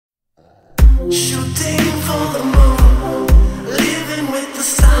Shooting for the moon, living with the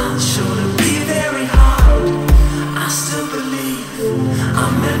stars. Shouldn't be very hard. I still believe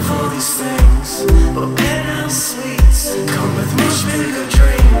I'm meant for these things, but penthouse suites come with much bigger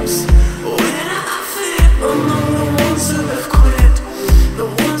dreams. Where do I fit among the ones who have quit, the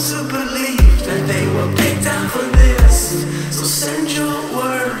ones who believed that they were picked out for this? So send your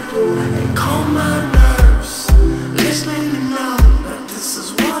word and calm my nerves. Let's let me know that this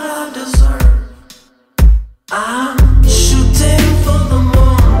is what I deserve. I'm shooting for the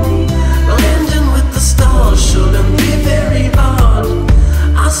moon, landing with the stars. Shouldn't be very hard.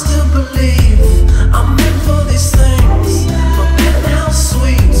 I still believe I'm meant for these things, but penthouse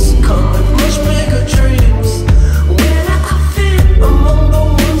suites come with much bigger dreams. Where do I fit among the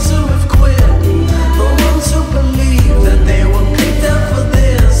ones who have quit, the ones who believe that they were picked out for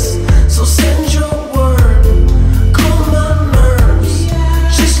this? So send your word, calm my nerves.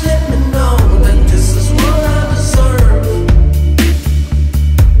 Just let me know that this is what I deserve.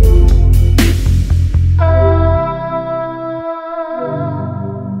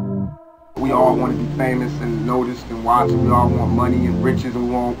 We all want to be famous and noticed and watched. We all want money and riches, and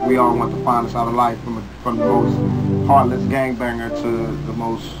we all want the finest out of life, from the most heartless gangbanger to the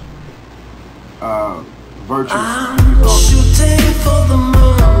most virtuous. I'm shooting for the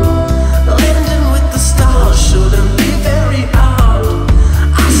moon, landing with the stars. Shouldn't be very hard.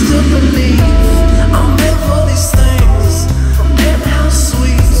 I still believe I'm meant for these things. Penthouse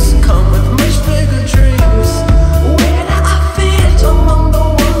suites come with much bigger dreams. Where do I fit among the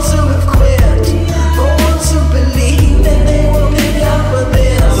ones who have quit, the ones who believe that they were picked out for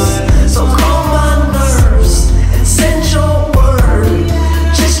this? So calm my nerves and send your word.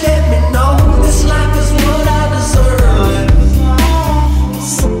 Just let me know this life is what I deserve.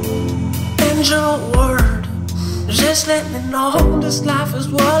 Send your word. Just let me know this life is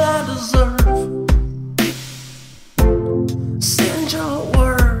what I deserve. Send your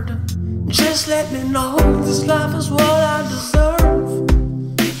word. Just let me know this life is what I deserve.